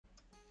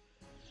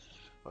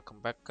Welcome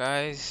back,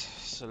 guys.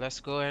 So let's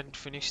go and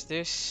finish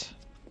this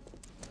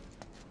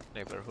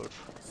neighborhood.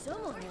 So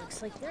it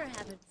looks like they're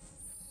having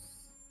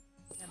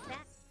a bat.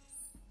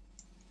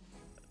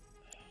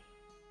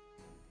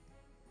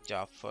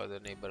 Job for the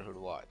neighborhood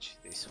watch.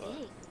 This one.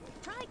 Hey,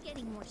 try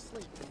getting more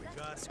sleep.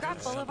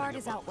 Scrap Boulevard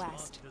is out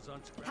west.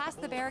 Past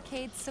the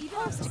barricades,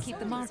 supposed to keep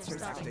the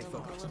monsters out.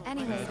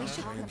 Anyway, we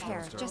should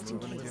prepare, just in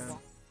case.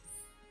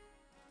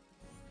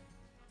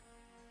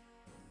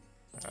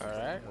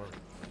 Alright.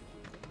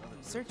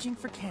 Searching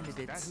for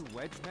candidates. That who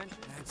Wedge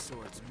mentioned? That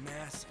sword's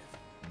massive.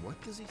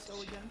 What does he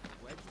sell again?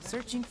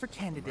 Searching for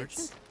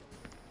candidates.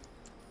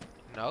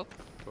 No.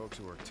 Folks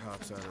who work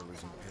topside are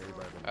losing pay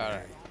by the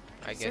Alright.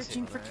 I guess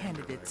Searching for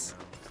candidates.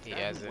 he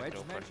hasn't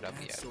opened up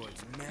That yet.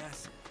 sword's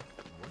massive.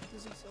 What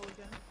does he sell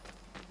again?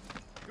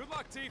 Good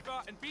luck,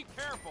 Tifa, and be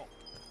careful.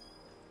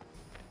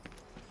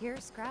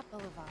 Here's Scrap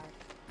Boulevard.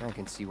 I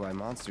can see why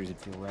monsters would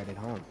feel right at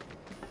home.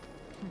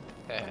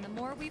 And the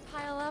more we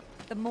pile up,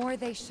 the more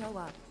they show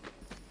up.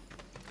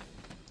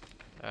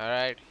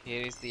 Alright,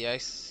 here is the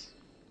ice.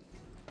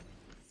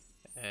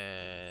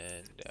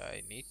 And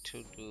I need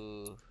to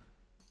do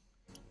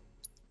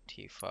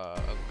Tifa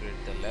upgrade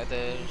the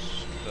leather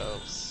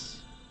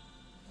gloves.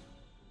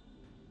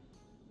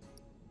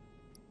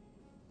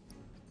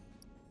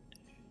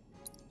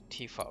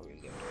 Tifa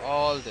will get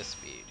all the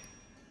speed.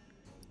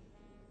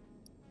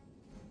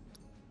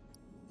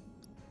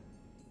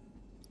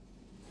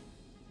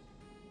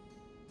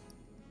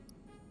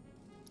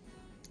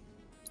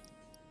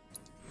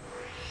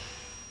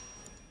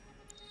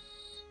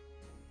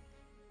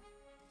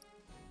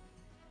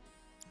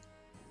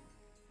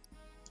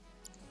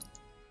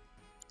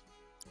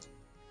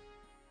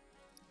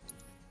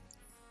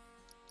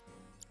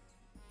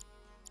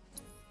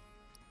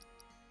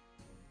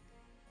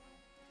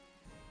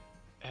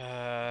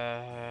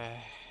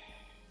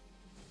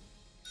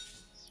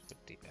 Let's put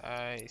the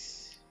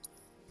ice.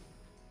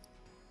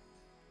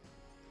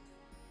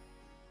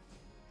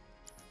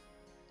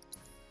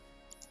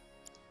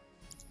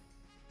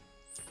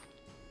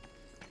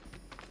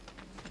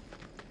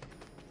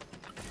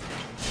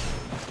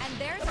 And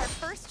there's our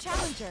first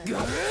challenger. Show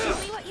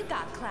me what you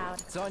got,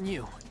 Cloud. It's on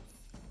you.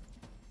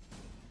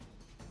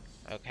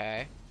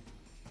 Okay.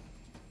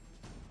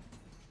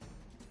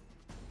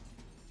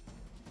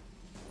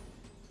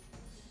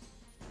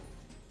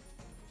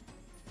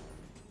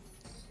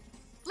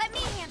 Let me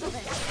handle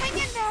this. Hang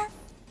in there.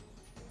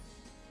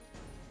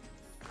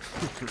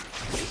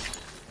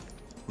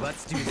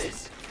 Let's do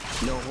this.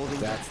 No holding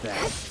back. That's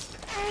that.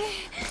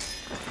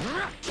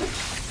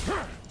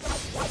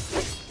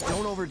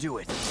 Don't overdo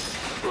it.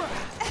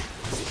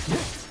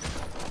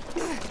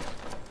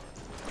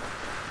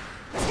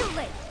 Too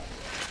late.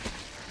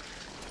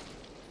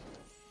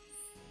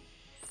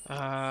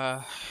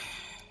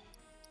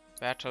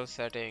 Battle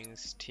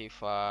settings,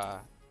 Tifa,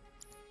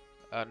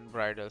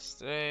 unbridled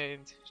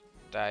strength,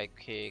 die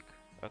kick,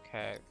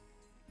 okay.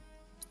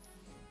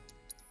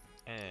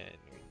 And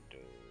we do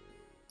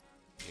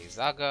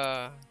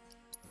Lizaga,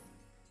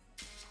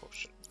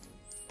 potion.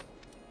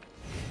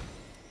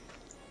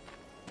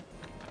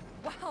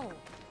 Wow.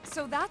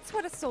 So that's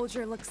what a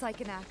soldier looks like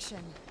in action.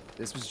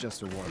 This was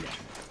just a warm-up.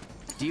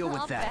 Deal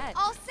with I'll that. bet.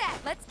 All set.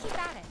 Let's keep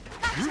at it.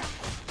 Gotcha.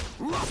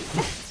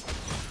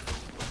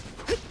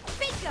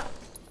 Bingo.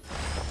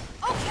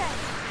 Okay.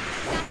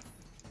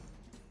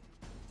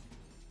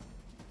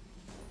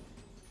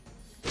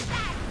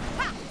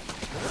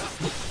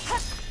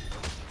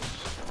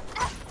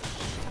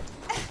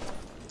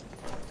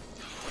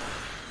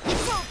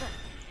 It's over.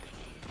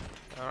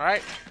 All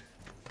right.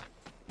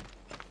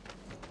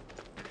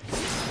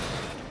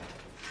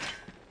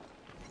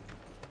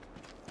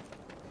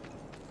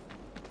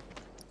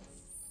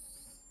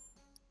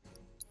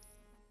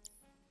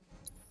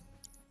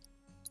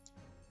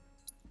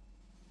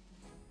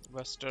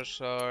 Buster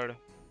sword,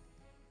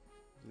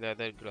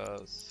 leather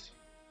gloves.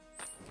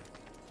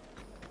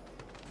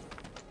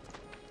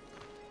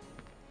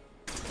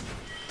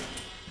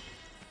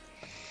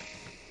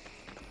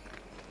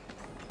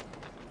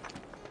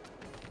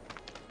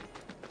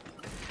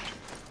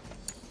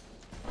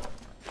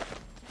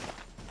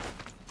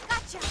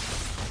 Gotcha.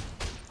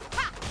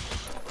 Ha.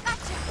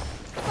 Gotcha.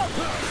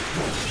 Focus.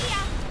 See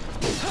ya.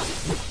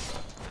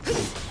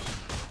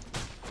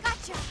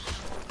 Gotcha.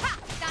 Ha.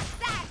 That's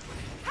that.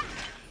 Ha.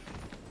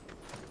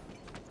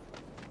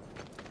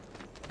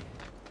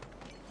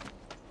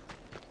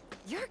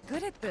 You're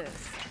good at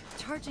this.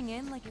 Charging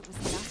in like it was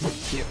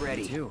nothing. Get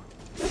ready. Too.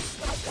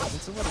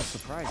 It's a little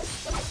surprising.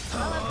 If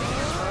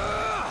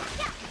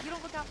you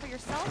don't look out for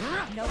yourself,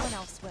 no one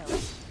else will.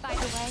 By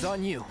the way, It's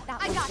on you.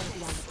 that one's gonna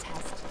be on the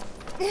test.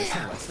 This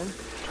a lesson?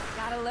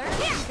 Gotta learn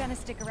if you're gonna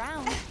stick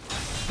around.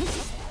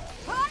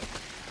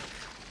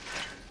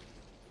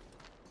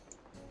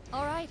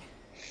 All right.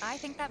 I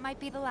think that might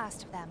be the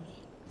last of them.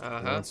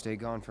 Won't stay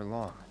gone for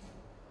long.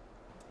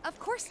 Of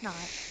course not.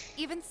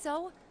 Even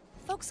so,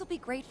 folks will be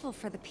grateful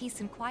for the peace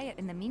and quiet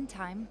in the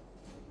meantime.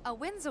 A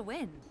win's a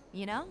win,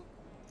 you know?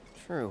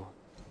 True.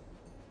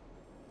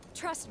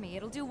 Trust me,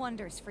 it'll do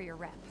wonders for your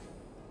rep.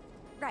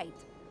 Right.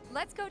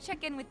 Let's go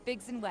check in with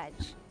Biggs and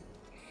Wedge.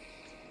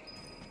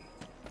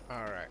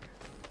 Alright.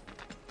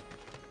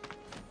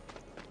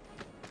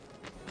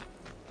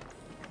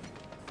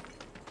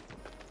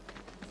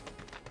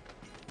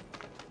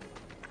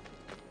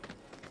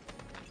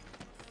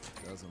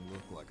 Doesn't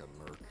look like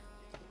a merc.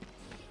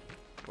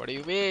 What do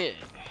you mean?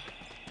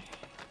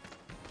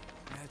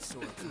 That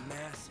sword's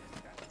massive.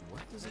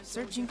 What does it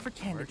Searching for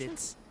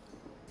candidates.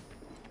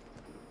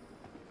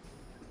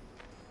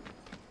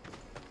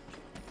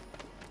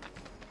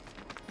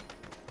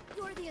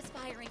 You're the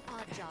aspiring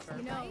odd jobber,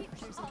 You know, right?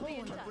 there's a I'll hole be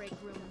in the touch. break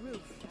room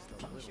roof.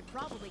 You should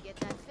probably get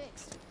that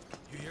fixed.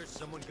 You hear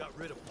someone got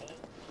rid of all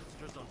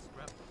monsters on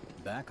scrap?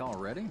 Back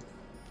already?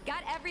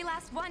 Got every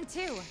last one,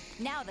 too.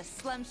 Now the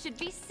slum should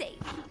be safe.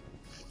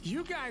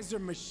 You guys are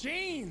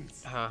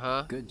machines.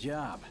 Uh-huh. Good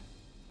job.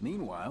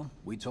 Meanwhile,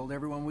 we told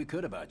everyone we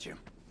could about you.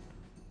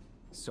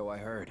 So I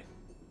heard.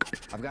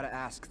 I've got to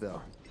ask,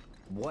 though.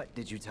 What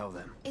did you tell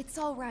them? It's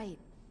all right.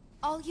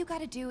 All you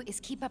gotta do is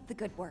keep up the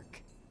good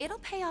work. It'll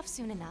pay off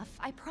soon enough,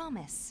 I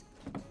promise.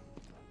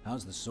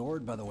 How's the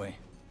sword, by the way?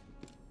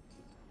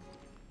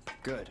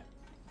 Good.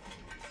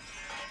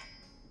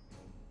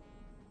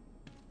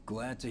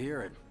 Glad to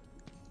hear it.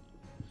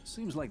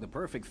 Seems like the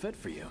perfect fit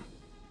for you.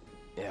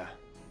 Yeah.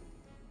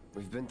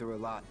 We've been through a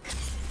lot.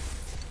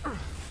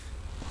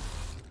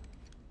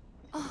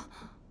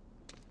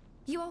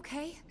 You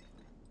okay?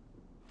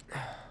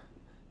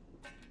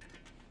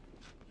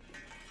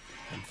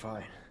 I'm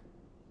fine.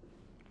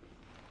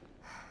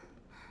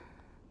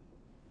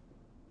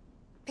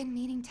 Been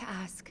meaning to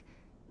ask.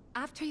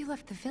 After you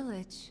left the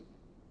village,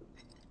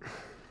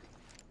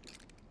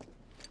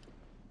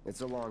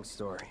 It's a long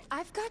story.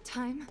 I've got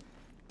time.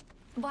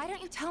 Why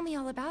don't you tell me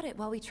all about it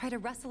while we try to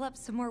rustle up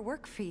some more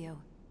work for you?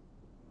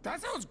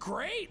 That sounds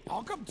great.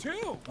 I'll come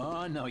too.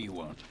 Oh, no you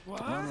won't.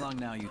 What? Run along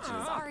now, you two.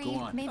 Sorry, Go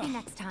on. maybe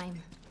next time.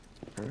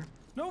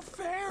 No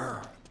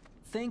fair.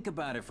 Think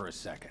about it for a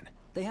second.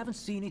 They haven't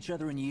seen each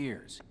other in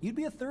years. You'd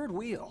be a third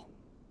wheel.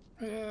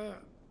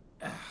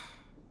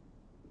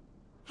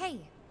 Hey,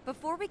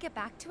 before we get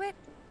back to it,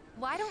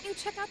 why don't you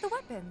check out the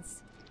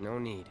weapons? No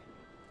need.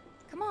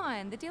 Come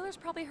on, the dealer's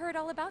probably heard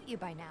all about you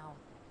by now.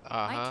 Might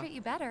Uh-huh. treat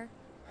you better.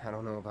 I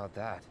don't know about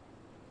that.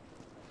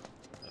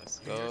 Let's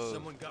You hear go.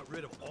 someone got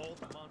rid of all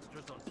the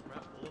monsters on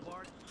Scrap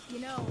Boulevard? You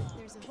know,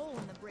 there's a hole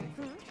in the break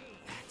room.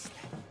 That's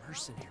that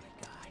mercenary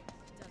guy.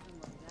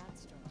 Doesn't look that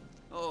strong.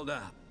 Hold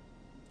up.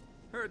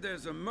 Heard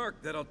there's a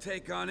merc that'll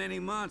take on any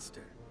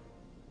monster.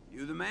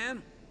 You the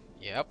man?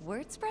 Yep.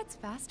 Word spreads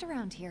fast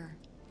around here.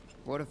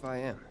 What if I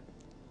am?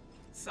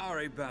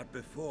 Sorry about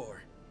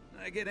before.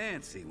 I get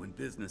antsy when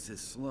business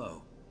is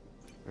slow.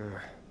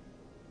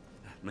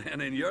 Man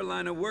in your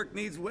line of work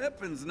needs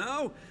weapons,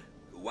 no?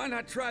 Why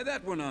not try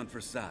that one on for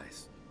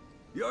size?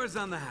 Yours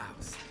on the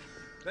house.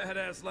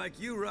 Badass like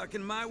you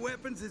rocking my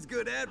weapons is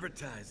good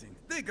advertising.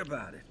 Think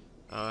about it.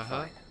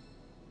 Uh-huh.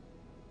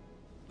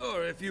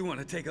 Or if you want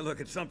to take a look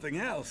at something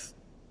else.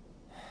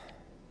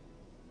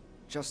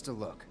 Just a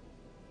look.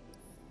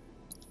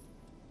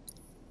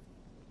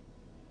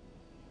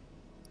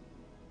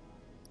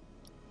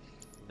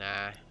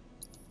 Nah.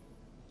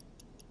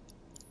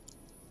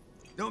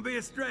 Don't be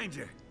a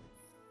stranger.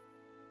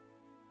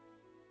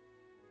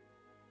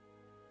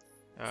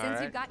 Since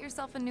Alright. you've got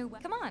yourself a new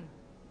Come on,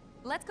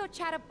 let's go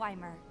chat up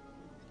Weimer.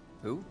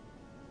 Who?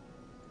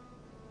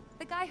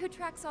 The guy who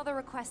tracks all the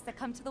requests that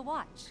come to the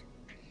watch.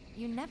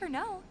 You never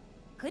know.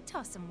 Could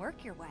toss some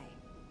work your way.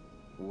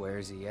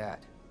 Where's he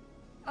at?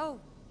 Oh,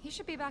 he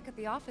should be back at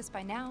the office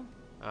by now.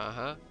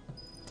 Uh-huh.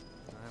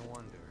 I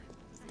wonder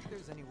if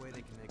there's any way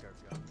they can make our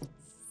go.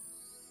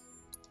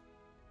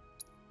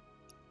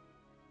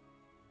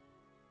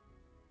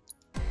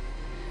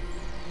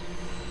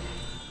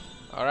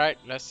 Alright,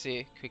 let's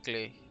see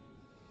quickly.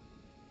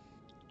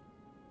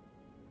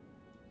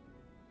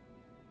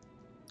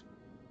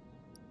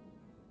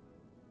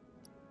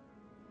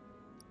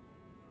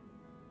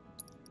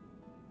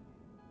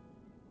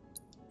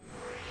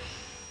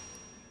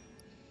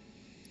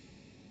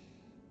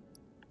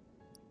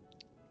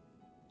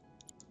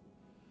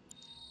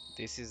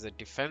 This is a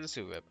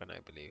defensive weapon, I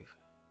believe.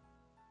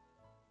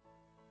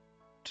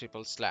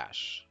 Triple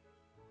slash.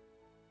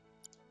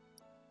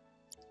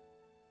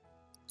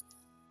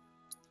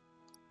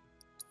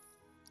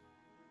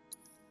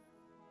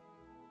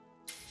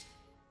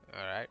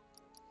 All right.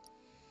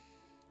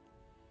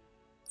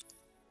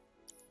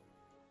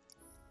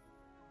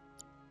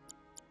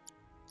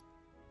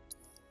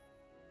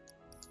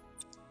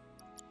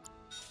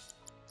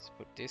 Let's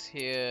put this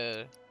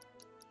here,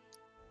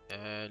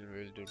 and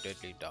we'll do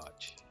deadly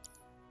dodge.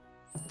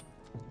 All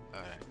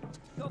right.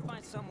 Go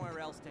find somewhere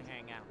else to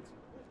hang out.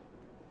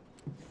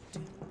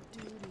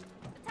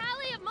 The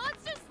tally of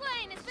monsters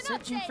slain has been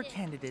Searching updated. for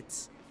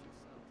candidates.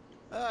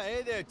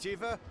 Hey there,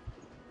 Tifa.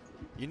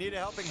 You need a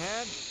helping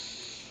hand?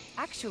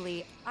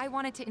 Actually, I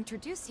wanted to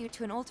introduce you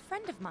to an old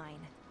friend of mine.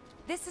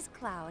 This is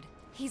Cloud.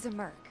 He's a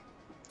merc.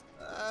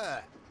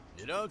 Ah,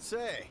 you don't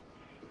say.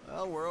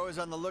 Well, we're always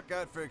on the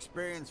lookout for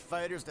experienced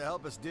fighters to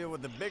help us deal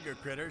with the bigger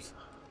critters.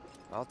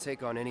 I'll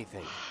take on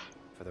anything.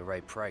 For the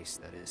right price,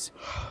 that is.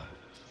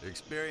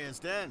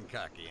 Experienced and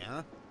cocky,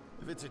 huh?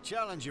 If it's a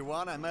challenge you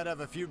want, I might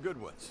have a few good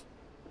ones.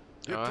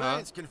 Your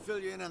clients can fill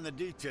you in on the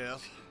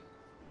details.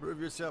 Prove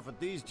yourself at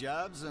these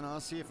jobs, and I'll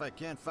see if I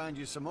can't find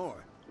you some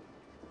more.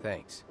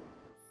 Thanks.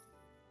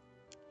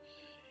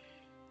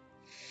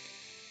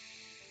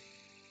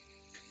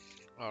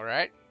 All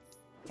right.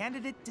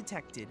 Candidate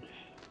detected.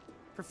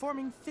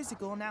 Performing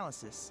physical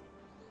analysis.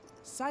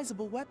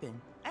 Sizable weapon,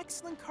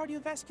 excellent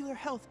cardiovascular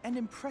health and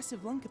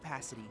impressive lung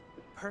capacity,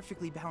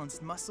 perfectly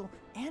balanced muscle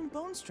and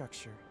bone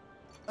structure.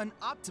 An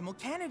optimal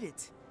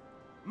candidate!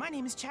 My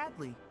name is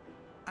Chadley.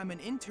 I'm an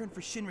intern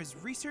for Shinra's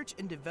Research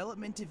and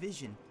Development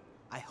Division.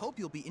 I hope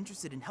you'll be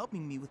interested in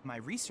helping me with my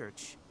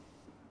research.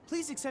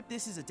 Please accept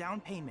this as a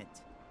down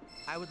payment.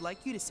 I would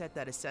like you to set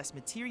that assess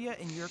materia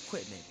in your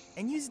equipment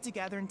and use it to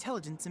gather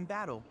intelligence in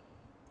battle.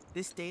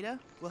 This data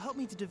will help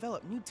me to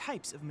develop new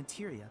types of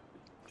materia.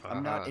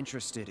 I'm not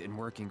interested in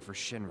working for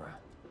Shinra.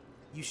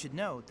 You should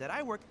know that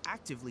I work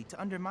actively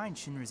to undermine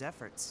Shinra's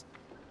efforts.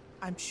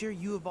 I'm sure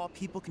you of all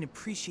people can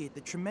appreciate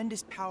the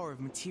tremendous power of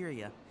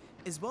materia,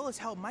 as well as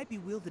how it might be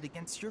wielded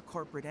against your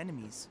corporate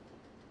enemies.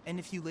 And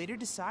if you later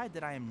decide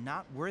that I am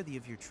not worthy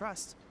of your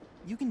trust,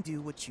 you can do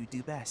what you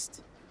do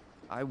best.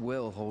 I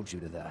will hold you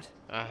to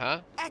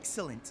that.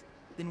 Excellent!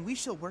 Then we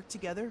shall work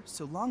together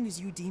so long as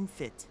you deem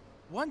fit.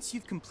 Once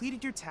you've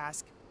completed your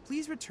task,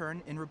 please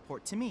return and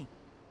report to me.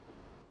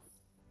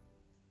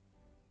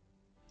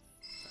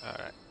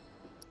 Alright.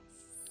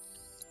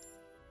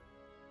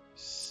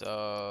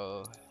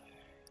 So...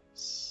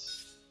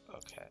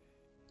 okay.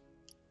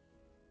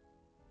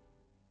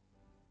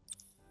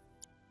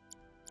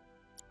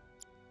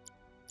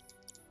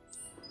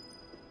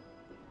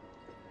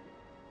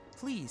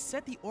 Please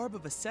set the orb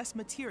of assess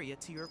materia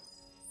to your...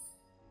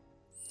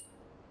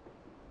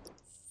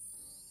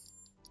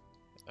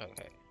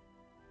 Okay.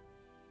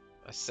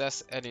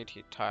 Assess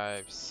entity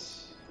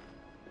types.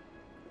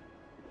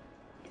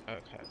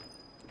 Okay.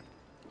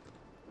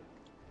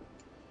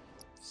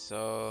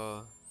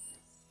 So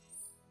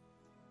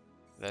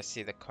let's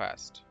see the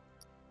quest.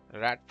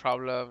 Rat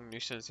problem,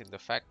 nuisance in the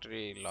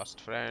factory,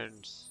 lost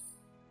friends.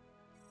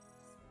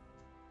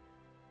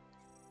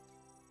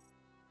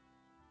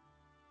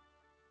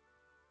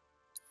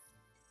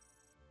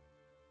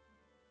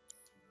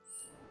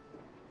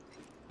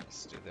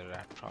 Let's do the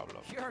rat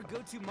problem. You're our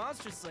go-to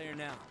monster slayer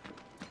now.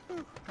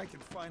 I can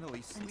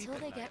finally sleep Until at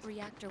they night. get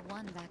reactor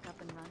 1 back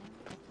up and running.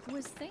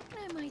 Was thinking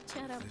I might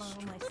chat up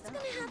all myself. What's gonna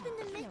happen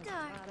to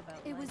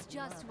Mikdar? It was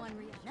just one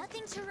reaction.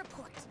 Nothing to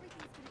report.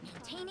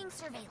 Maintaining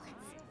surveillance.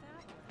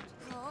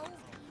 Oh.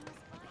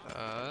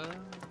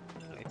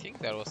 I think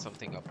there was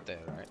something up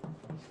there, right?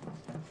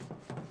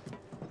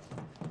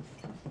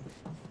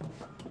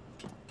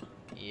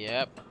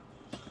 Yep.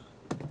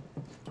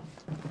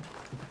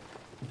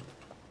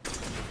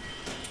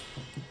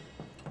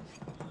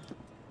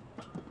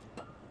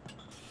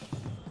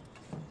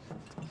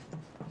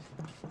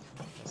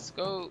 Let's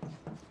go.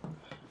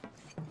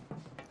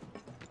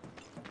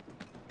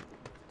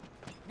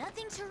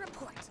 Nothing to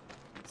report.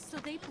 So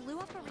they blew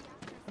up a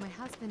reactor. My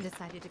husband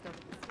decided to go.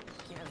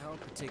 Can't help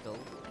but take a look.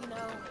 You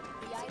know,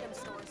 the item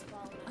store's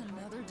falling.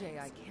 Another day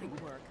I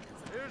can't work.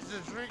 Here's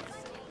the drink.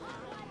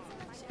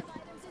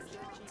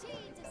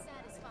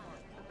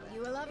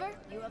 You a lover?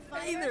 You a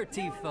fighter? Hey there,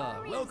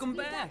 Tifa. Welcome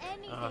back.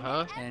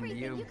 Uh-huh. And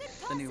you,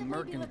 the new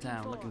merc in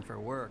town looking for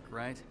work,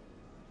 right?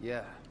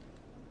 Yeah.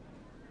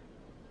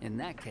 In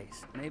that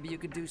case, maybe you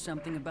could do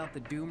something about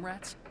the Doom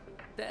Rats?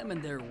 Them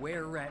and their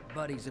were-rat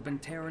buddies have been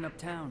tearing up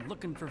town,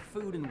 looking for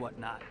food and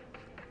whatnot.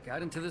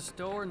 Got into the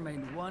store and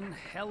made one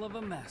hell of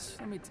a mess,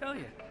 let me tell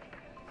you.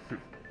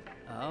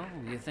 Oh,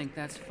 you think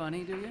that's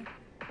funny, do you?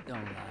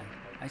 Don't lie.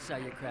 I saw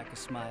you crack a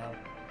smile.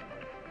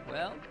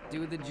 Well,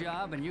 do the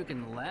job and you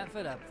can laugh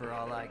it up for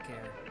all I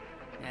care.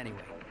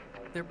 Anyway,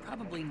 they're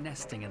probably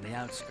nesting in the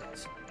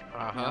outskirts.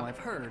 Now, I've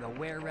heard a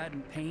were-rat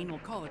in pain will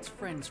call its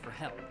friends for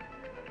help.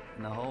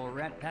 And the whole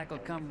rat pack will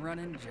come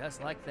running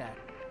just like that.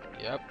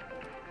 Yep.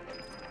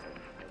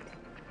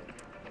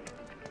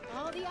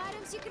 All the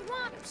items you could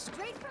want,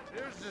 straight from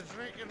the... Here's the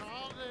drinking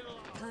all day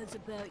long. How's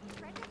about you?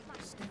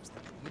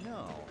 You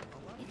know,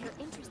 If you're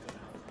interested.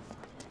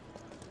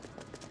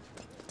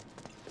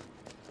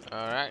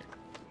 Alright.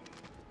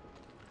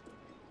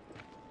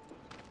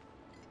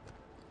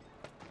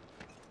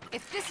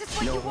 If this is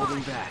what No you holding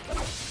want. back.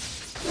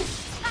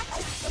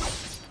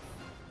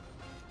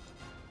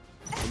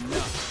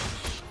 Enough.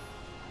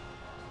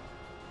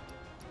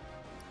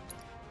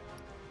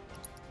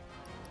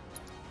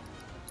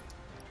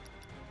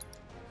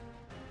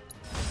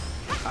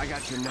 I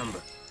got your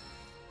number.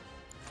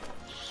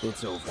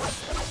 It's over.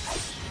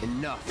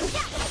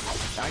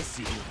 Enough. I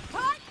see you.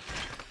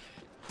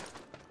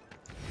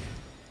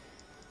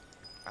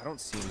 I don't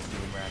see any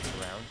Doom Rats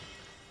around.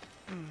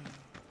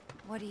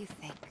 What do you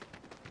think?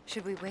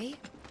 Should we wait?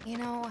 You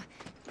know,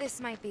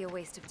 this might be a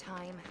waste of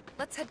time.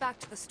 Let's head back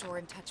to the store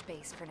and touch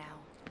base for now.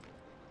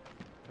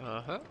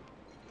 Uh-huh.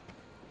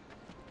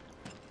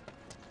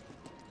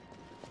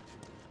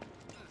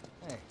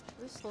 Hey,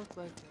 this This look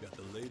like... Got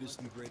the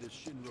latest and greatest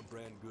Shinra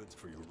brand goods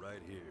for you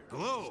right here.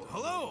 Hello,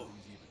 hello!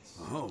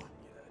 Oh,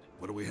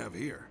 what do we have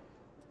here?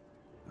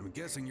 I'm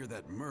guessing you're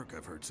that merc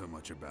I've heard so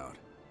much about.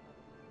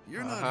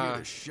 You're not here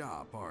to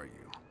shop, are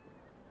you?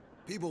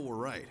 People were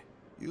right.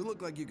 You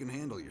look like you can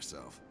handle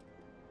yourself.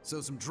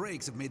 So some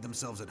drakes have made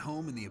themselves at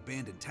home in the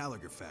abandoned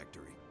Talager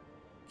factory.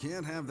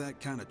 Can't have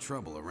that kind of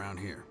trouble around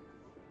here.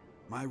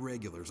 My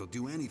regulars will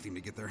do anything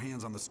to get their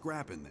hands on the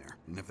scrap in there,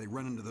 and if they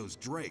run into those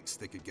drakes,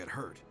 they could get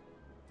hurt.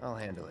 I'll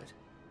handle it.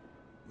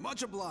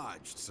 Much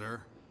obliged,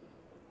 sir.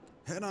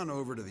 Head on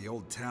over to the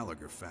old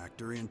Talager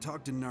factory and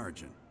talk to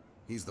Narjan.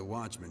 He's the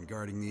watchman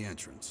guarding the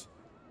entrance.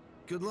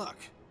 Good luck.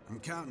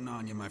 I'm counting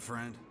on you, my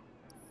friend.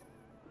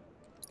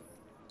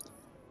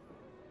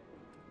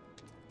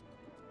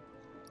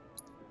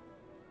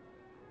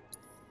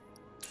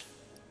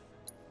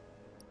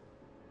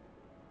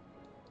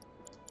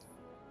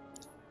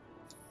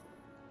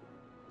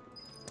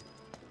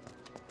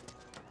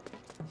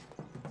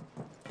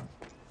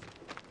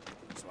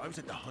 So I was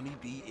at the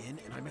Honeybee Inn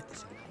and I met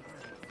this...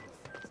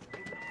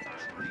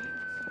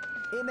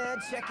 Hey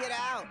man, check it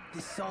out.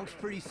 This song's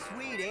pretty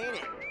sweet, ain't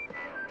it?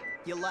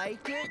 You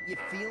like it? You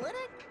feeling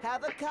it?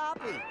 Have a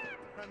copy.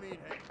 I mean,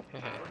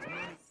 hey.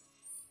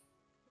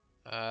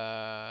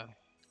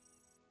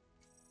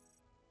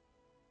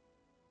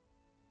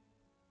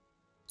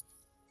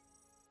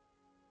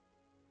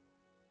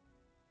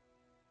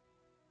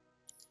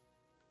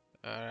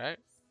 All right.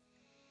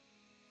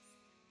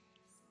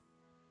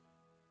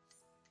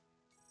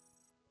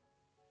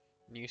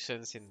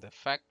 Nuisance in the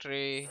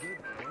factory.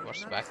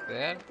 What's back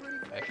there?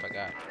 I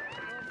forgot.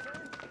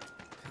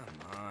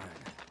 Come on.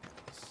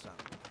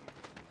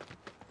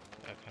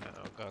 Okay,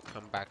 I'll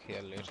come back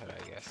here later,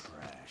 I guess.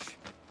 Trash.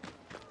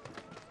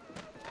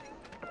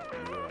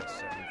 You a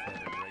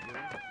 7-feather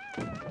regular?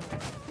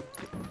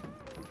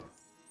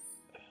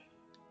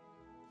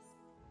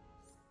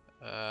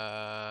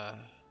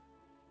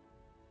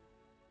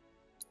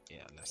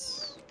 Yeah,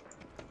 let's.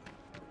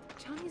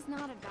 Johnny's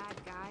not a bad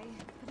guy,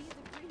 but he's a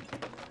pretty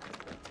good guy.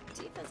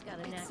 Tifa's got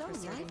a knack so for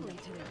serving lively me.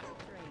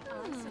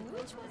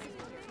 Which one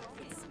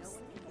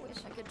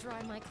Wish I could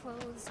dry my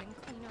clothes and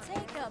clean up.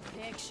 Take a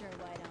picture,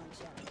 why don't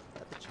you?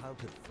 Got the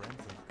childhood friend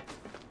from...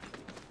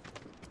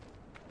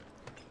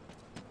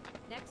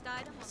 Next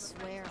item. I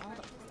swear all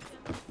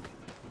the...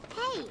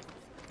 Hey!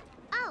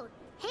 Oh,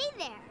 hey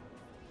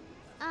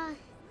there!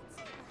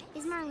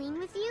 Is Marlene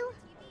with you?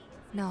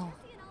 No.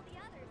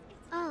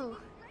 Oh,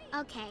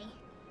 okay.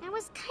 I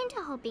was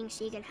kinda hoping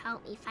she could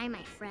help me find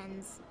my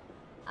friends.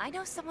 I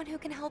know someone who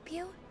can help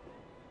you.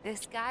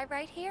 This guy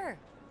right here.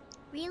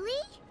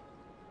 Really?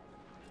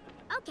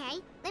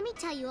 Okay, let me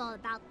tell you all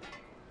about them.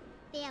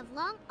 They have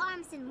long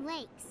arms and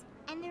legs,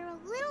 and they're a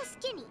little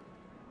skinny.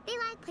 They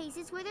like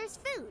places where there's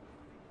food,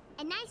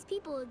 and nice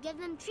people will give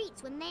them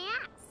treats when they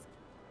ask.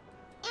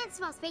 And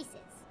small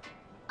spaces.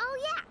 Oh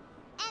yeah,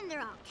 and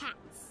they're all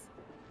cats.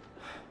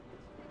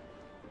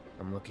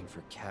 I'm looking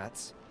for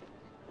cats.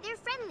 They're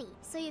friendly,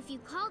 so if you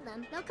call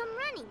them, they'll come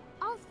running.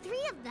 All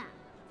 3 of them.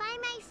 Find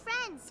my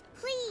friends,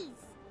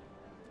 please.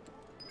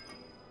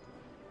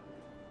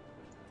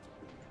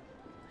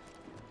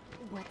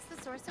 What's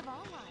the source of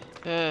all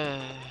life?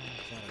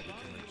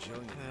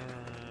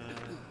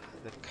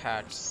 The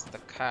cats, the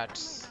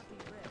cats.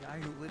 The guy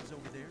who lives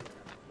over there?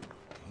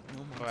 Ain't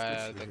no monster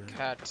Well, the here.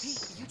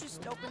 cats. You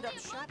just opened up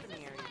shop in the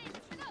area.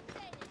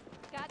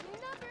 Got new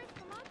numbers.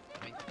 Come on.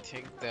 I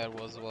think there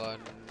was one.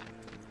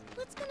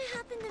 What's gonna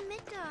happen to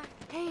Midgar?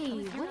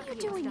 Hey, what are you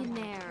doing in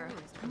there?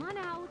 Come on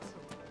out.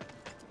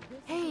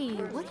 Hey,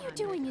 what are you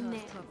doing in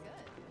there?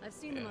 I've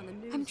seen them on the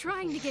news. I'm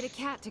trying to get a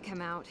cat to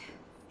come out.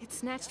 It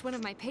snatched one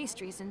of my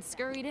pastries and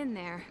scurried in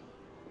there.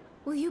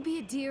 Will you be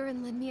a dear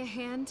and lend me a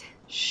hand?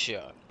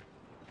 Sure.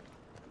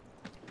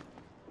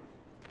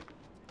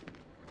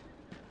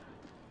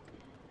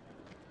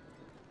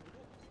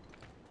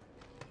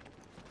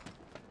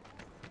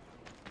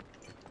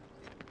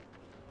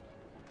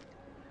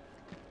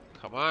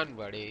 Come on,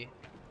 buddy.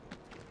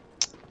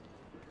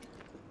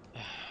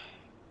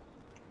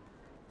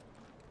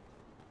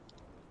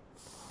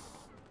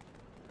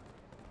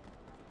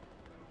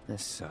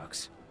 This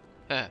sucks.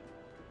 Huh.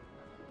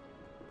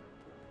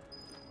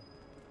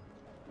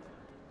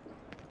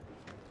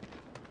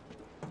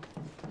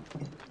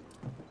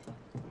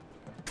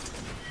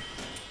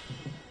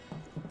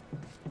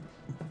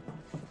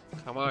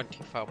 Come on,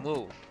 Tifa,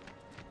 move.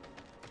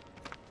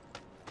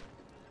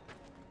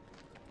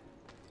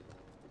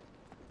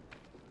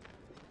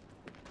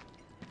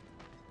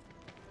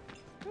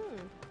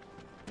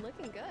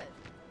 Looking good.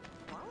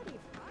 Quality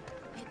of product.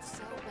 It's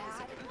so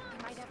bad, you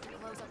might have to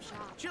close up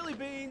shop. Chili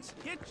beans!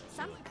 Hit!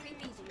 Something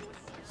creepy.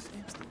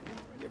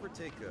 You ever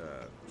take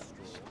a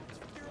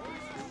stroll?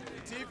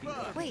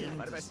 Tifa! Wait, did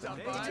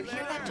you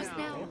hear that just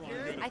now?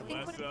 I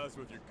think what... us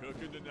with your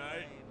cooking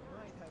tonight.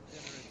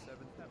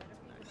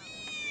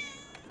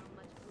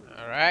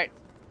 All right.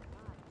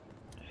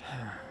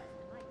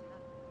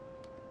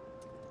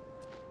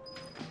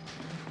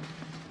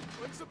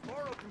 When's the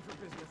bar open for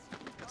business?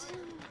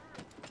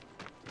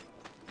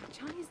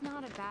 Johnny's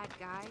not a bad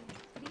guy,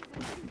 but he's a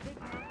pretty big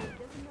mouth that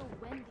doesn't know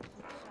when to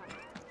keep shut.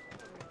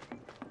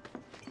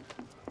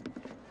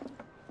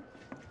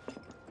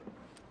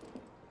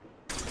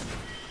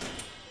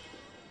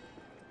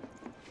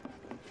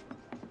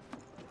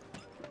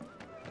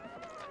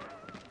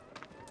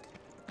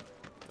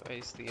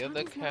 Where's the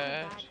other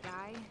cat?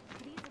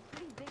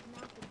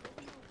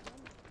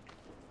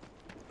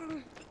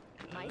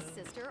 My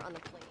sister on the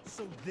plane.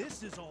 So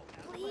this is all.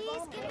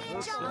 Please give me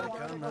a job.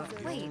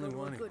 Wait,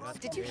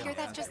 did you hear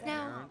that just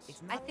now?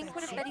 I think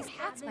one of Betty's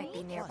hats might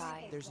be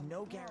nearby. There's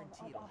no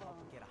guarantee it'll help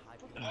her get a high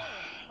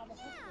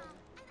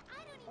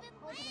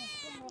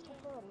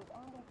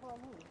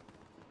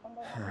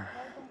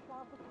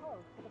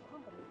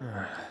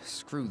position.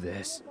 Screw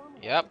this.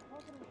 Yep.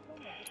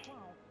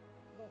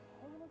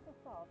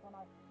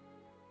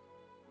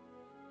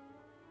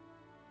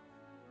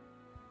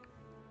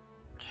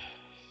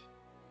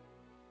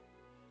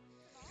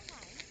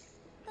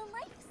 The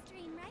live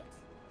stream, right?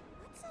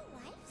 What's a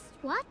live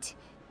stream? What?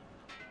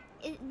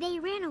 They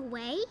ran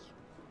away?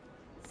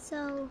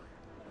 So,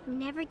 I'm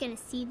never gonna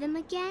see them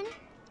again?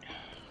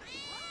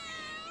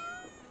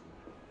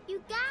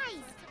 You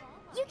guys!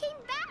 You came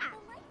back!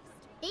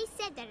 They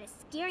said that a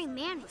scary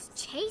man was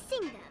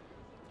chasing them.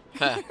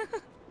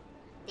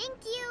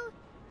 Thank you!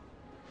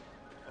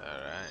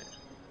 Alright.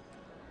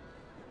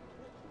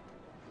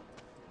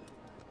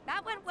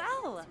 That went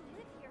well.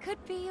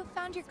 Could be you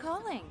found your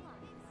calling.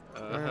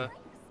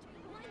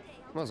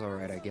 Was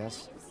alright, I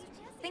guess.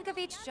 Think of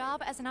each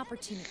job as an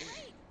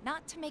opportunity,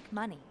 not to make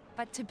money,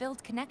 but to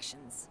build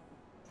connections.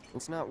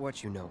 It's not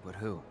what you know, but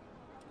who.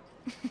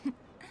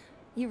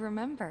 You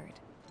remembered.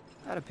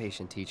 Not a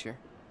patient teacher.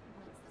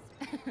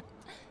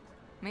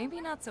 Maybe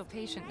not so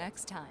patient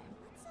next time.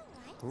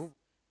 Who?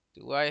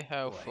 Do I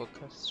have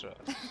focus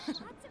trust?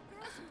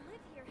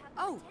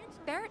 Oh,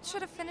 Barrett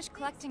should have finished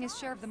collecting his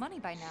share of the money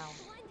by now.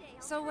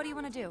 So what do you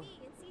want to do?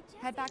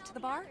 Head back to the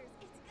bar?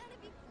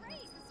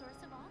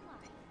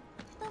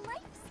 The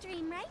live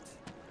stream, right?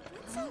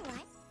 What's a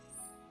live?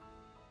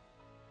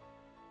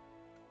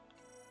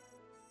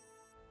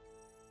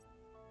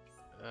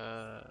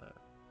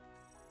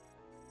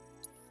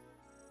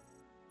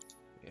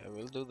 Yeah,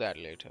 we'll do that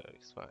later.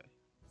 It's fine.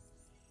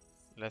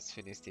 Let's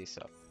finish this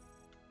up.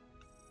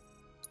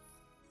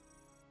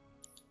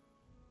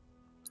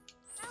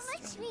 How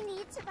much we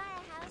need to buy a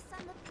house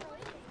on the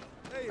plane?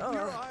 Hey, if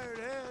you're a hired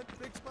hand,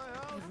 fix my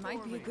house. It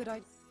might be a good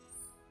idea.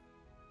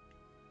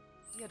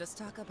 Yeah, to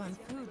stock up on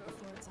food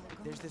before it's all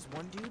gone. There's this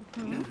one dude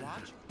who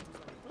watch.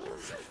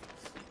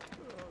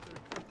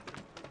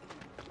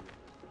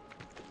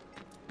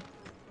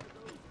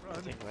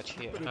 Nothing much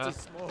here, But huh? it's a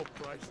small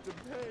price to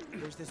pay.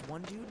 There's this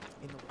one dude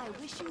in the. I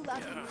wish you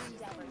luck in your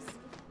endeavors.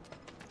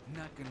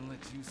 Not gonna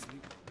let you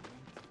sleep.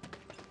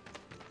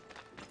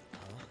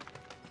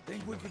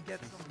 Think we could get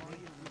some money?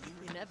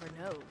 You never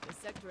know. The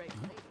Sector 8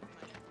 plate.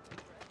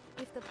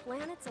 If the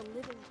planet's a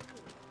living thing.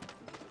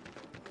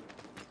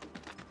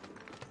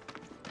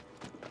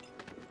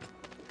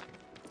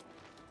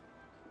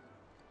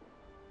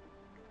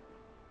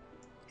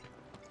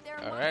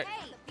 All right.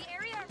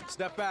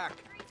 Step back.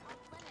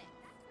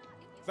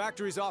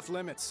 Factory's off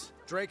limits.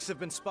 Drakes have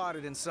been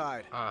spotted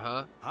inside.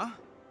 Uh-huh. Huh?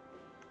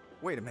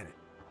 Wait a minute.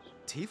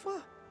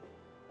 Tifa?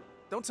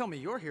 Don't tell me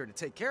you're here to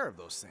take care of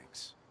those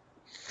things.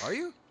 Are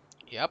you?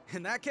 Yep.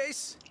 In that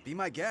case, be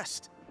my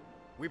guest.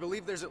 We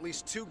believe there's at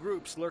least 2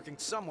 groups lurking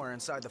somewhere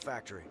inside the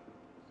factory.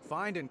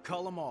 Find and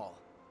cull them all.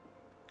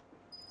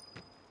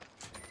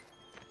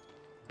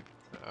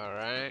 All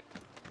right.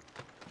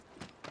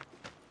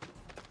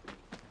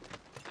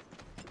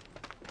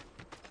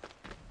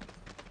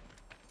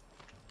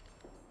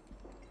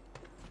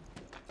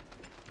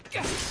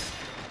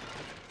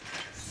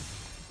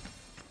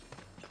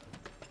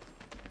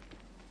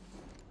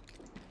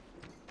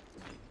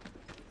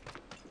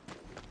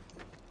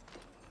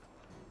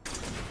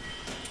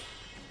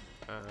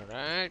 All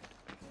right.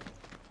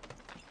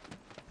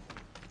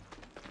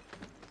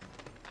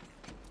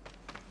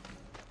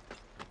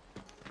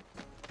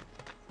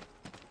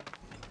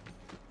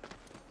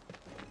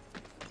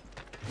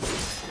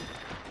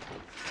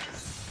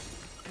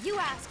 You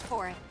asked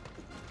for it.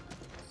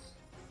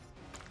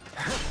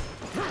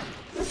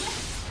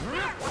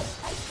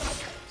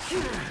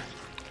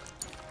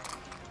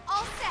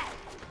 All set.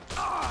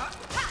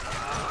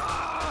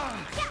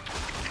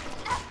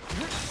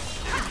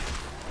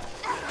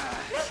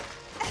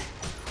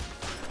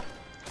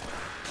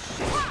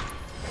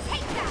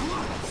 Take that.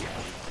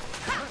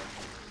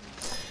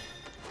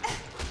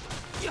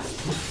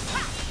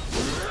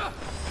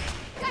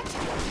 Gotcha.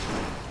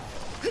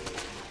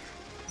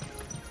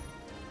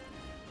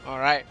 All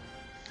right.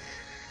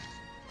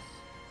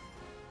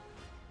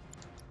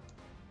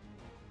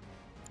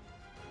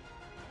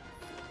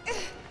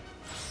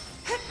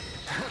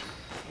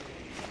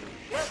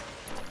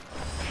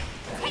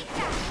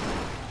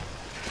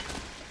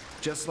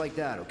 Just like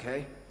that,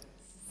 okay?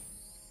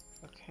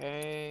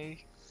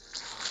 Okay.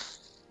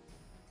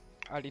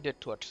 I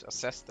needed to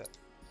assess that,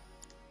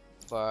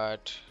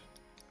 but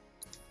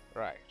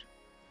right.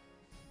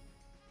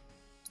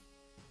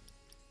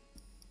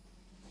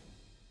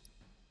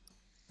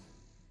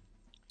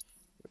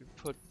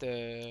 put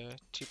the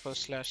triple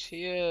slash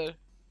here.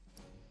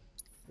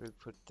 We'll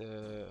put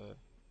the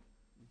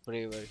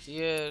braver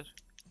here.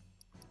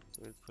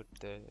 We'll put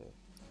the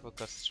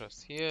focus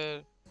thrust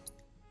here.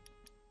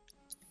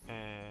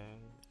 And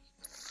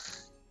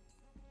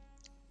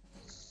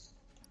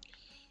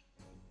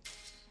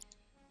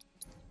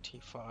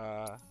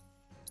Tifa.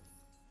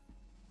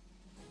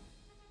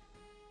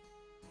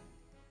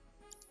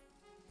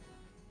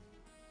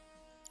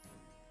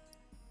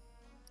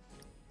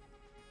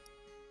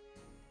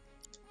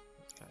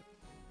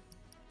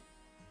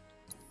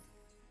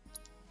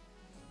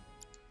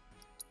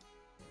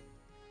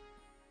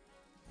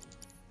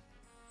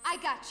 I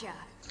gotcha.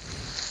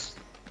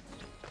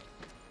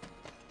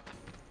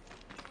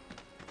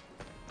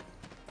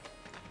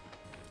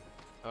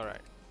 All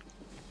right.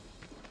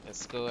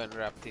 Let's go and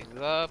wrap things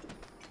up.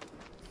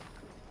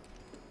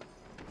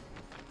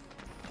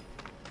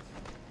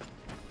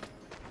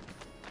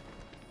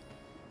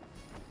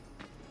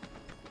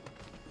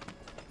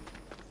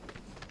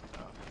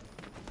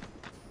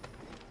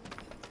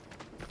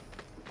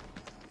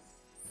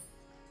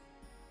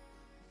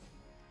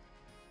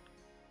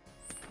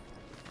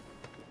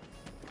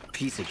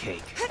 Piece of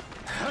cake.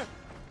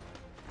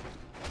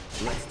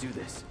 Let's do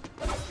this.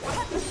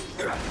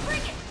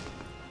 Bring it!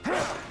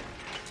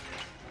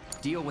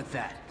 Deal with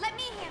that. Let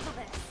me handle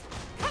this.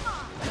 Come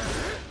on!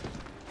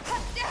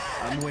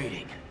 I'm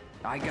waiting.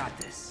 I got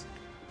this.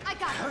 I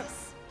got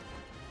this.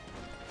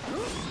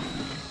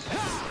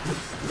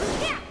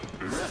 Yeah!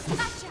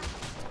 Gotcha!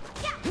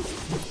 Yeah!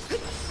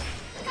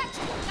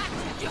 Gotcha!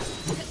 Gotcha!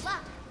 Good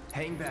luck!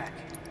 Hang back.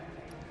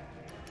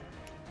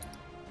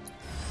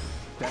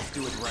 Best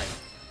do it right.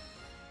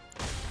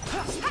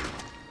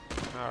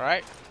 All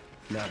right.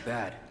 Not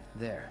bad.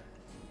 There.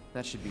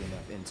 That should be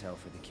enough intel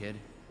for the kid.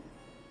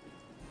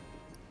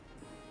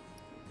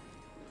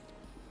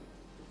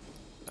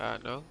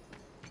 No.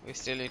 We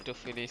still need to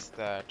finish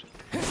that.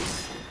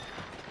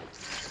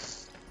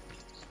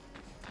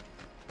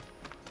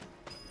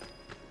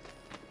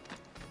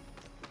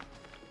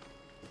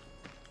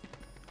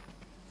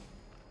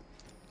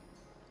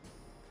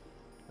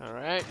 All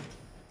right.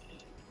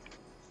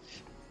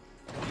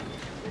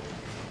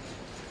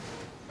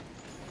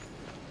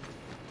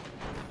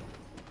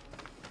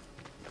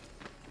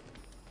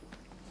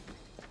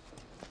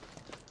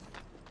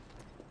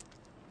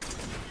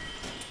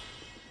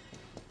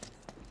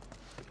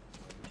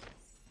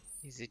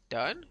 Is it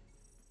done?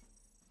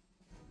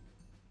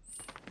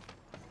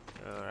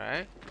 All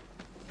right.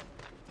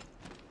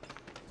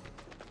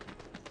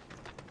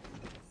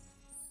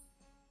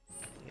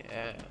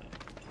 Yeah.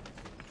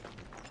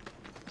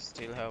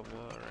 Still have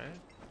more, right?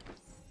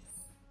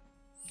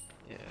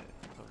 Yeah,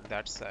 from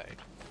that side.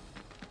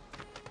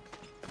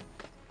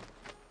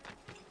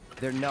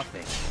 They're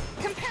nothing.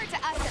 Compared to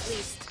us, at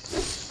least.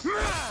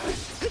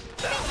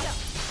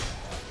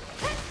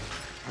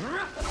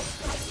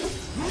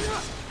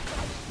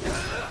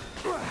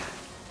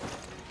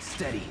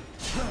 Steady.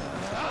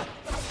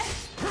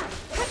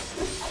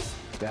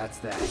 That's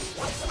that.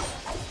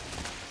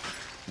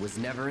 Was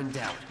never in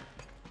doubt.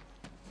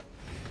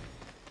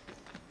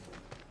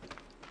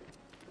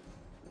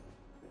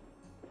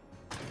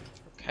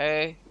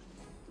 Okay.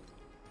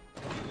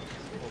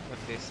 Open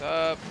this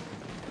up.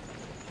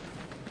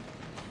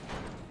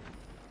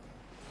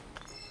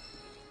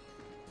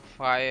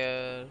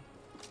 Fire.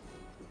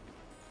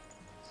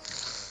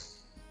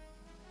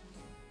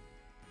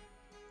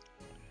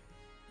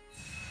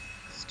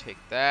 Let's take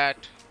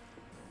that.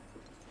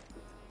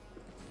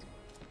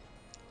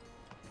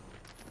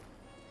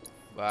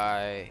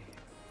 Bye.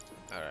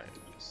 All right.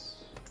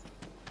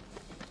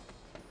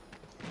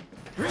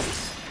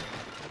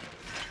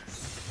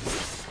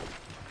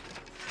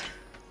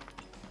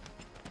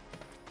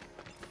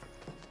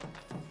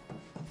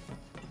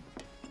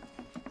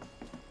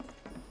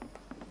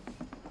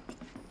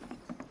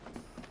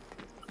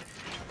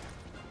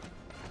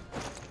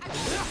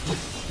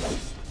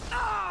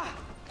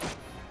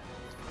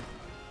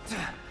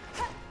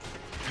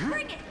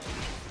 Bring it!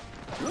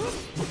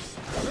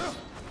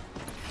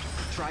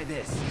 Try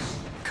this.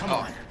 Come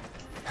on.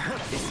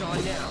 It's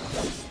on now.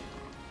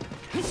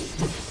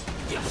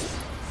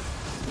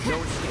 No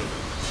escape.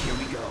 Here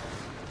we go.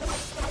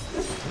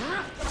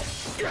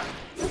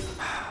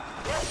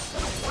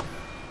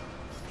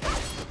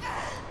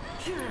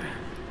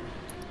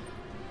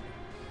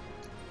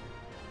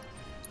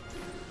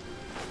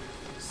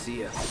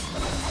 See ya.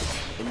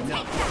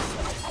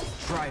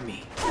 Enough. Try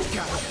me.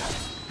 Gotcha.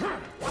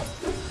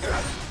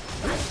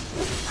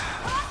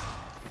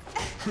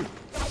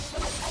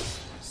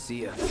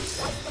 See ya.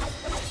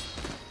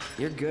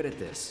 You're good at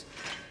this.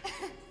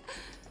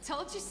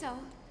 Told you so.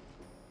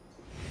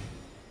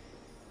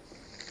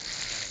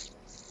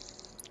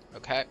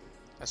 Okay,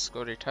 let's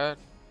go return.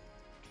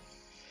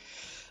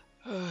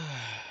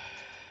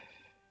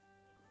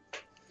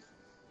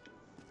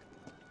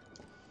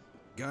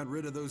 Got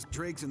rid of those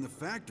drakes in the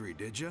factory,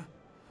 did ya?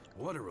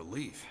 What a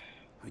relief.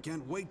 I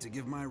can't wait to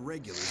give my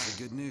regulars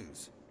the good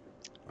news.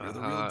 You're the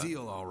real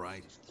deal, all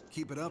right.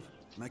 Keep it up,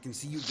 and I can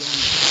see you going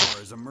as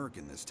far as a merc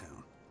in this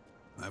town.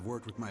 I've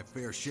worked with my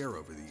fair share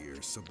over the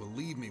years, so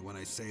believe me when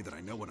I say that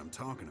I know what I'm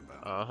talking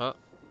about. Uh-huh.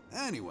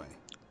 Anyway,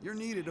 you're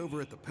needed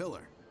over at the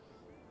Pillar.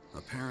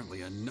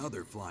 Apparently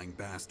another flying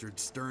bastard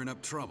stirring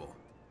up trouble.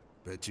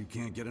 Bet you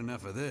can't get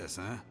enough of this,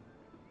 huh?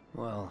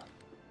 Well...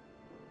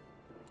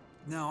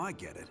 No, I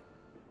get it.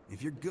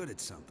 If you're good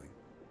at something,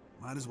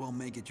 might as well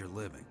make it your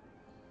living.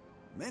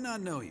 May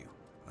not know you,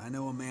 but I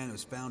know a man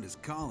who's found his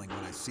calling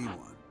when I see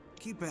one.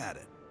 Keep at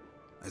it.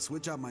 I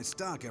switch out my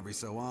stock every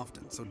so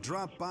often, so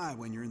drop by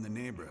when you're in the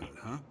neighborhood,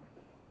 huh?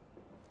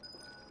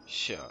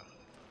 Sure.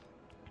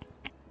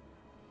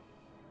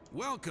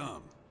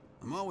 Welcome!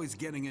 I'm always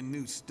getting in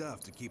new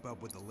stuff to keep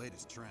up with the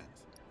latest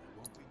trends.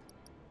 Won't be...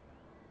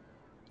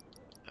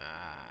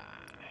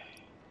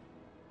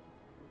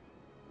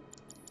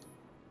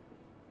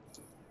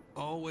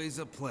 Always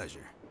a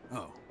pleasure.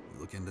 Oh, you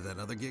look into that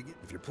other gig?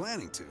 If you're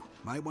planning to,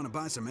 might want to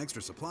buy some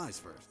extra supplies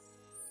first.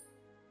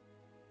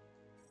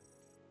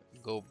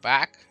 Go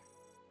back.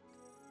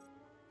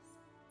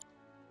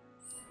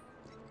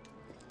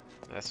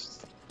 Let's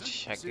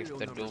check if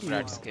the Doom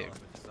Rats came.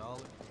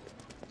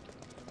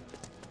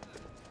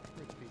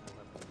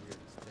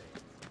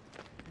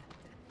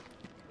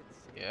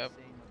 Yep.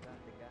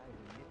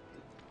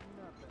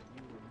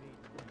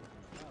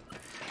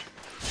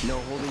 No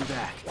holding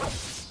back.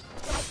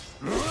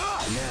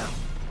 Now.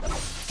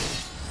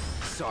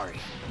 Sorry.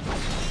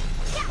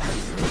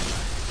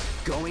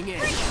 Going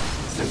in.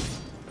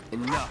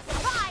 Enough.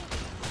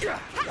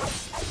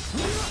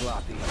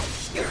 Sloppy.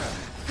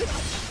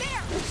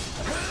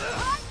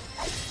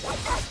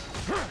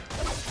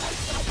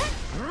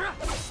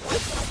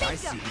 I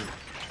see you.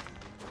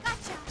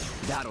 Gotcha.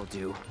 That'll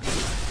do.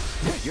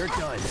 You're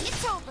done.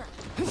 It's over.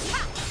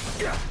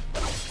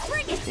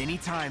 Bring it.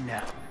 Anytime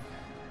now.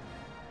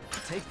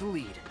 Take the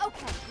lead.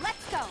 Okay,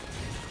 let's go.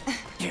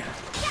 Yeah,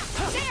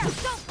 there,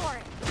 go for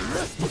it.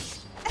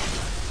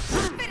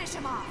 Finish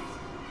him off.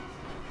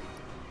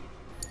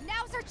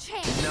 Now's our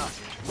chance. Enough.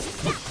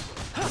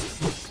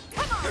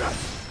 Come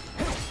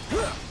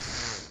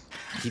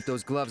on. Keep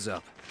those gloves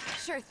up.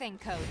 Sure thing,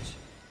 Coach.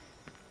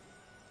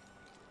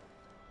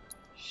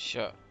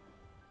 Sure.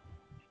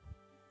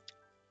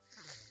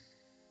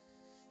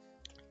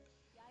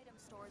 The item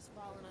store's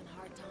fallen on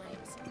hard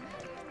times.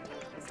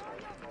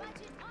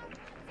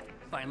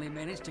 Finally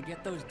managed to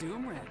get those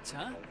Doom Rats,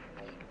 huh?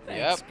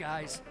 Thanks,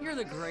 guys. You're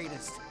the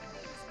greatest.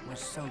 It was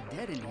so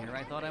dead in here,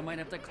 I thought I might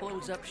have to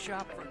close up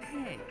shop for...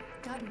 Hey,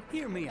 God,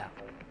 hear me out.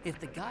 If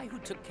the guy who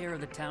took care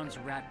of the town's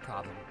rat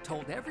problem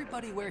told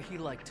everybody where he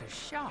liked to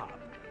shop,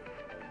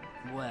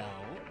 well...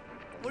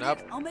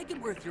 I'll make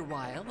it worth your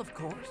while, of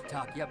course.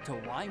 Talk you up to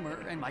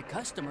Weimer and my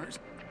customers.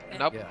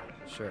 And Yeah,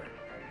 sure.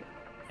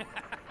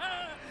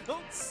 Oh,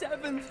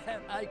 seventh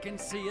heaven. I can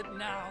see it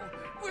now.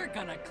 We're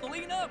gonna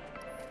clean up.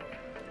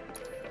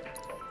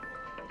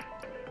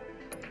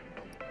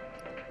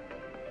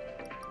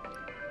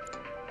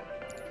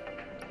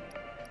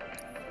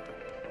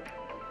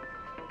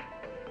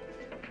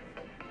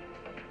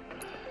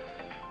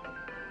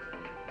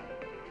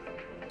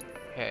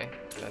 Okay,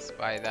 let's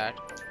buy that.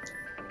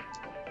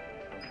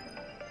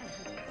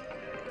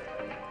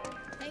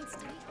 Thanks to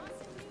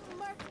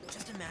the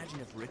Just imagine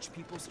if rich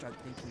people start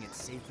thinking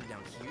it's safer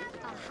down here.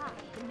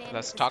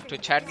 Let's talk to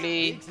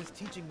Chadley. Biggs is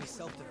teaching me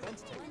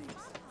self-defense techniques.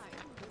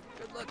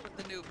 Good luck with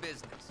the new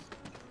business.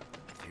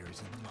 Fear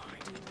is in the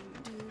mind.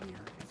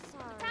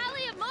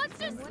 Tally of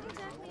monsters!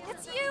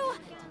 It's you!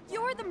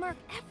 You're the merc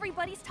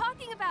everybody's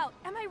talking about,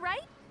 am I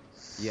right?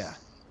 Yeah.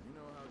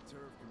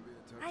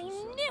 I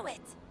knew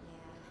it!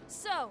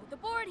 So, the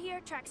board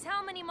here tracks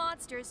how many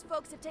monsters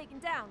folks have taken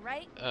down,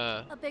 right?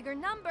 A bigger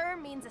number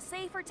means a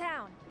safer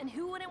town, and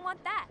who wouldn't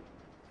want that?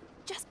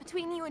 Just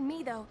between you and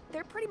me, though,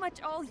 they're pretty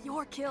much all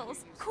your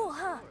kills. Cool,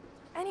 huh?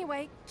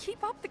 Anyway,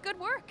 keep up the good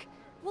work.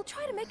 We'll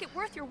try to make it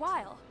worth your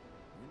while.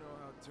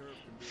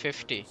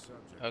 50.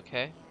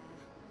 Okay.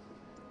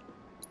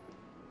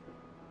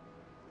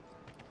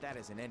 That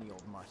isn't any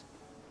old mutt.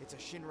 It's a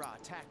Shinra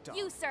attack dog.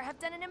 You, sir, have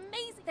done an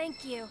amazing...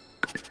 Thank you.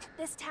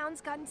 This town's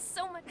gotten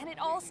so much, and it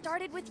all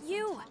started with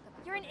you.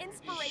 You're an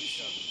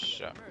inspiration.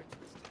 Sure.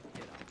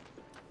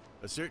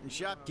 A certain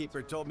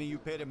shopkeeper told me you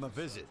paid him a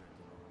visit.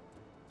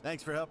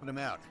 Thanks for helping him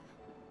out.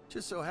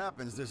 Just so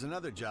happens there's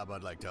another job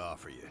I'd like to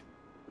offer you.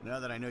 Now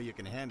that I know you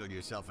can handle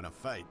yourself in a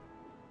fight.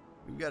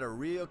 We've got a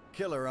real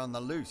killer on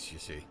the loose, you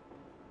see.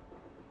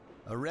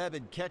 A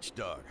rabid catch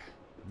dog.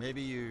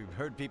 Maybe you've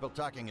heard people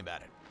talking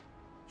about it.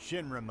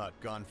 Shinra mutt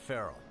gone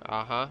feral.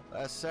 Uh-huh.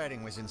 Last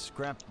sighting was in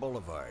Scrap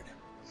Boulevard.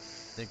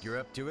 Think you're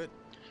up to it?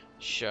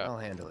 Sure. I'll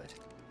handle it.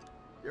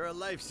 You're a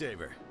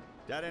lifesaver.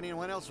 Doubt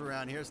anyone else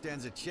around here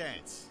stands a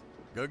chance.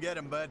 Go get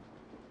him, bud.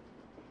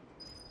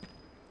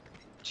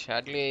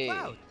 Chadley.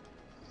 Cloud,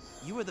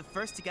 you were the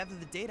first to gather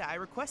the data I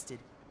requested.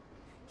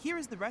 Here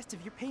is the rest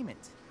of your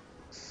payment.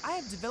 I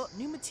have developed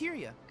new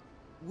materia.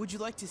 Would you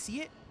like to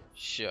see it?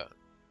 Sure.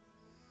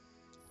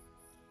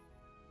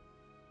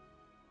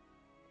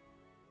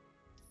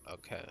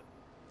 Okay.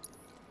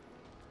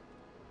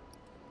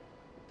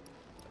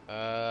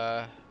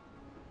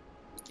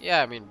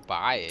 Yeah, I mean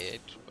buy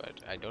it, but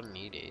I don't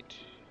need it,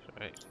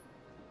 right?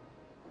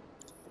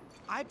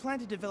 I plan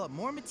to develop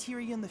more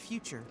materia in the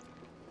future.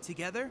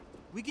 Together,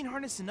 we can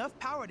harness enough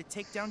power to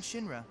take down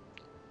Shinra.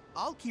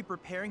 I'll keep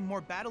preparing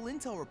more battle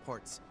intel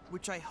reports,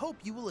 which I hope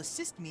you will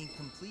assist me in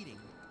completing.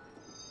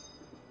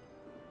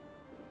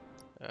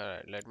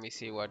 Alright, let me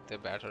see what the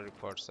battle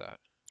reports are.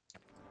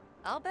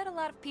 I'll bet a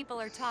lot of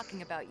people are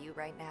talking about you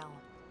right now.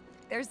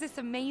 There's this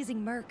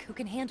amazing merc who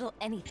can handle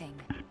anything.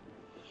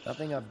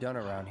 Nothing I've done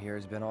around here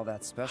has been all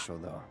that special,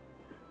 though.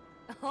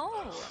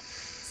 Oh,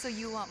 so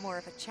you want more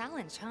of a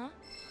challenge, huh?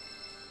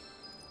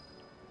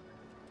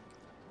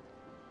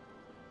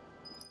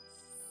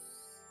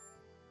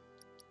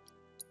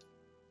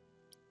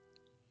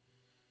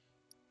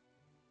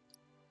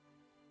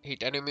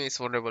 Hit enemy is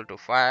vulnerable to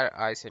fire,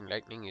 ice, and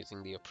lightning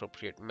using the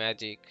appropriate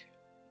magic.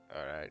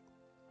 Alright.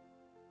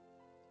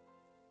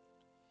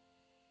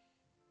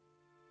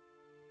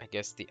 I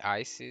guess the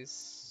ice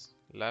is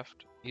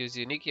left. Use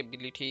unique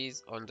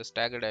abilities on the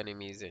staggered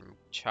enemies and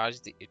charge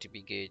the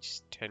ATB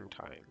gauge 10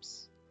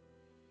 times.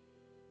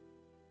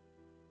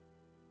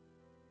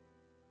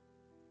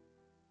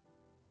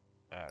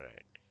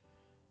 Alright.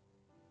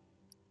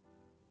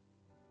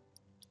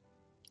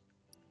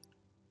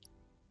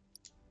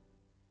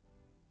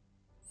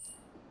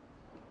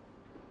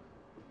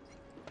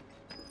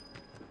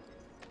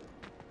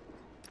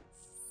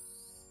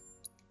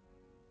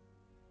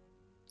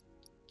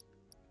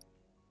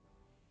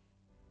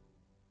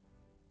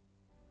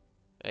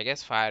 I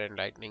guess fire and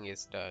lightning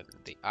is done.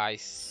 The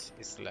ice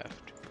is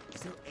left.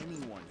 Is there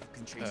anyone who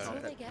can chase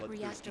out that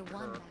bloodthirsty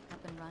cur?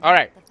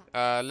 Alright,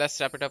 let's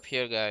wrap it up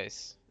here,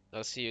 guys.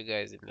 I'll see you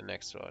guys in the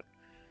next one.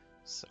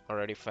 It's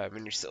already 5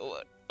 minutes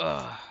over.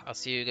 I'll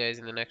see you guys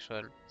in the next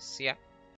one. See ya.